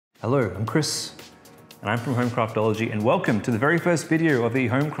Hello, I'm Chris, and I'm from Homecraftology, and welcome to the very first video of the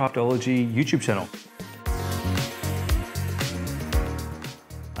Homecraftology YouTube channel.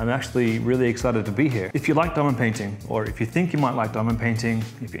 I'm actually really excited to be here. If you like diamond painting, or if you think you might like diamond painting,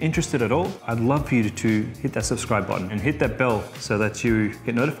 if you're interested at all, I'd love for you to hit that subscribe button and hit that bell so that you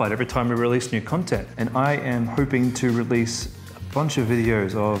get notified every time we release new content. And I am hoping to release a bunch of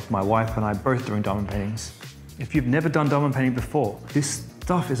videos of my wife and I both doing diamond paintings. If you've never done diamond painting before, this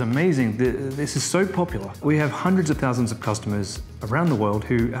stuff is amazing. This is so popular. We have hundreds of thousands of customers around the world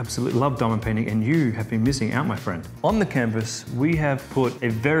who absolutely love diamond painting, and you have been missing out, my friend. On the canvas, we have put a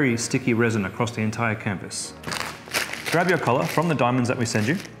very sticky resin across the entire canvas. Grab your color from the diamonds that we send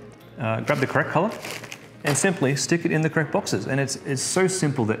you, grab the correct color, and simply stick it in the correct boxes. And it's so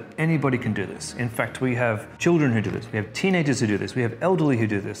simple that anybody can do this. In fact, we have children who do this. We have teenagers who do this. We have elderly who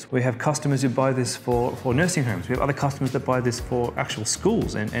do this. We have customers who buy this for nursing homes. We have other customers that buy this for actual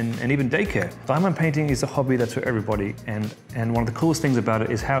schools and even daycare. Diamond painting is a hobby that's for everybody. And one of the coolest things about it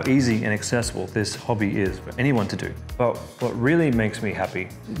is how easy and accessible this hobby is for anyone to do. But what really makes me happy,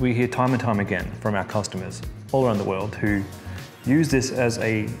 we hear time and time again from our customers all around the world who use this as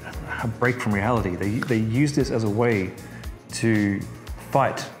a break from reality. They use this as a way to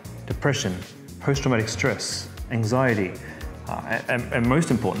fight depression, post-traumatic stress, anxiety, and most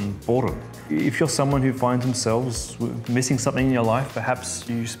important, boredom. If you're someone who finds themselves missing something in your life, perhaps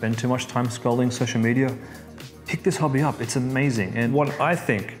you spend too much time scrolling social media, pick this hobby up. It's amazing. And what I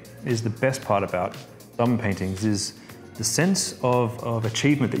think is the best part about diamond paintings is the sense of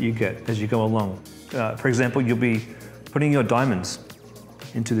achievement that you get as you go along. For example, you'll be putting your diamonds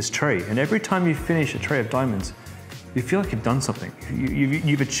into this tray, and every time you finish a tray of diamonds, you feel like you've done something.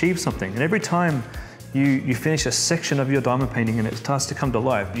 You've achieved something, and every time you finish a section of your diamond painting and it starts to come to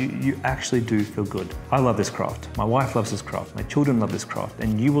life, you actually do feel good. I love this craft. My wife loves this craft. My children love this craft,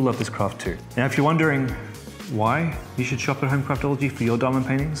 and you will love this craft too. Now, if you're wondering why you should shop at Homecraftology for your diamond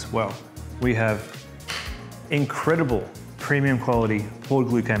paintings, well, we have incredible premium quality poured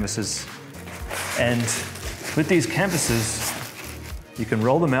glue canvases, and with these canvases, you can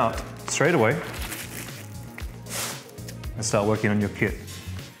roll them out straight away and start working on your kit.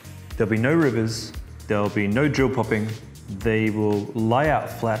 There'll be no rivers, there'll be no drill popping, they will lie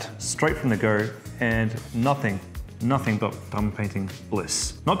out flat, straight from the go, and nothing but diamond painting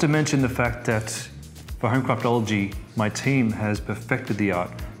bliss. Not to mention the fact that for Homecraftology, my team has perfected the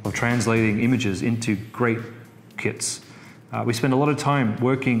art of translating images into great kits. We spend a lot of time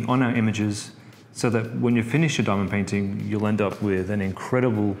working on our images so that when you finish your diamond painting, you'll end up with an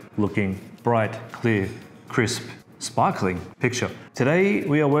incredible looking, bright, clear, crisp, sparkling picture. Today,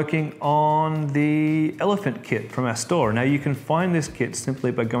 we are working on the elephant kit from our store. Now, you can find this kit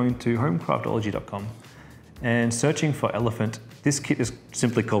simply by going to homecraftology.com and searching for elephant. This kit is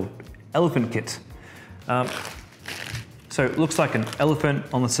simply called Elephant Kit. So it looks like an elephant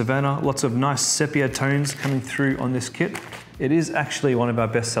on the savannah, lots of nice sepia tones coming through on this kit. It is actually one of our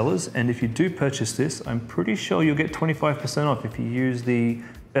best sellers, and if you do purchase this, I'm pretty sure you'll get 25% off if you use the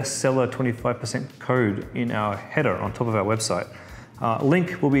bestseller 25% code in our header on top of our website.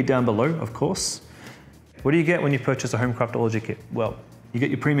 Link will be down below, of course. What do you get when you purchase a Homecraftology kit? Well, you get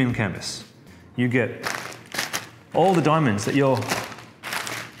your premium canvas. You get all the diamonds that you're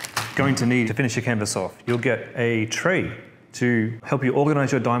going to need to finish your canvas off. You'll get a tray to help you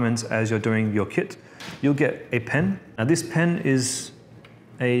organize your diamonds as you're doing your kit. You'll get a pen. Now, this pen is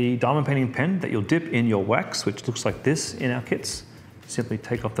a diamond painting pen that you'll dip in your wax, which looks like this in our kits. Simply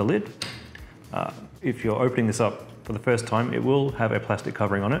take off the lid. If you're opening this up for the first time, it will have a plastic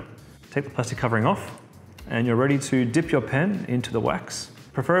covering on it. Take the plastic covering off, and you're ready to dip your pen into the wax.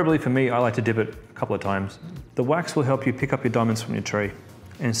 Preferably for me, I like to dip it a couple of times. The wax will help you pick up your diamonds from your tray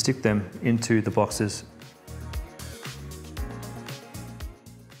and stick them into the boxes.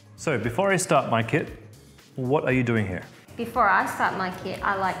 So before I start my kit, what are you doing here? Before I start my kit,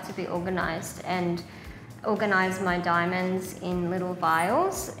 I like to be organized and organize my diamonds in little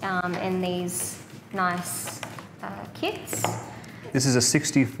vials in these nice kits. This is a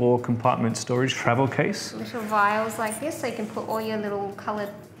 64 compartment storage travel case. Little vials like this, so you can put all your little colored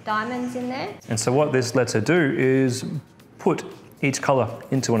diamonds in there. And so what this lets her do is put each color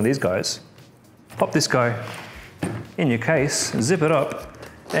into one of these guys, pop this guy in your case, zip it up,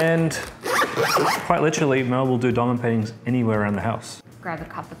 and quite literally, Mel will do diamond paintings anywhere around the house. Grab a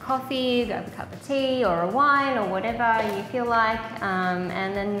cup of coffee, grab a cup of tea or a wine or whatever you feel like,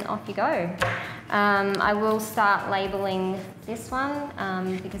 and then off you go. I will start labeling this one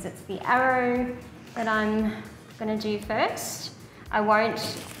because it's the arrow that I'm going to do first. I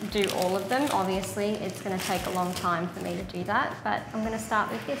won't do all of them, obviously. It's going to take a long time for me to do that, but I'm going to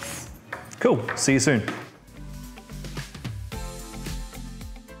start with this. Cool, see you soon.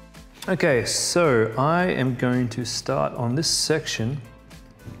 Okay, so I am going to start on this section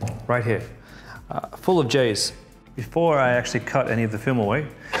right here, full of J's. Before I actually cut any of the film away,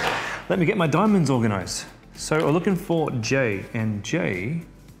 let me get my diamonds organized. So we're looking for J, and J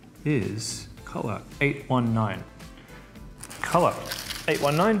is color 819. Color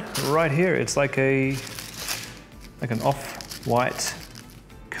 819 right here. It's like an off-white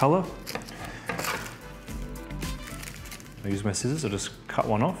color. I'll use my scissors. I'll just cut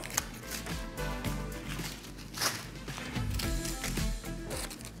one off.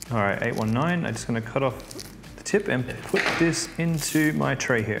 All right, 819. I'm just going to cut off the tip and put this into my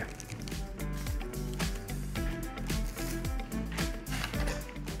tray here.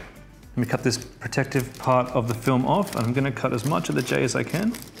 Let me cut this protective part of the film off, and I'm going to cut as much of the J as I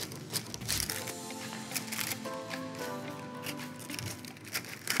can.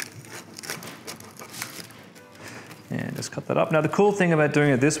 And just cut that up. Now the cool thing about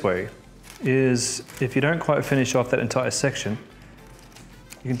doing it this way is if you don't quite finish off that entire section,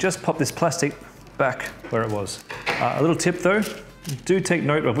 you can just pop this plastic back where it was. A little tip though, do take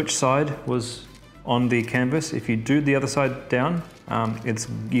note of which side was on the canvas. If you do the other side down,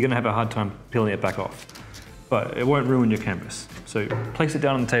 you're gonna have a hard time peeling it back off. But it won't ruin your canvas. So place it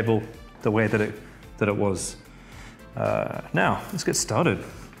down on the table the way that it was. Now, let's get started.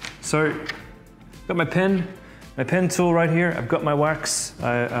 So, got my pen tool right here. I've got my wax.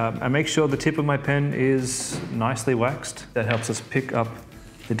 I make sure the tip of my pen is nicely waxed. That helps us pick up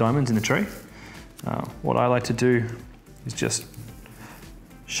the diamonds in the tray. What I like to do is just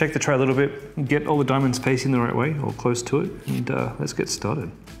shake the tray a little bit, get all the diamonds facing the right way or close to it, and let's get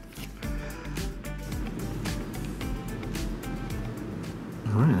started.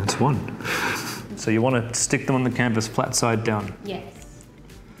 All right, that's one. So you want to stick them on the canvas flat side down? Yes.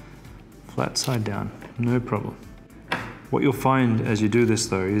 Flat side down, no problem. What you'll find as you do this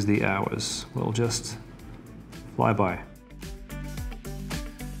though is the hours will just fly by.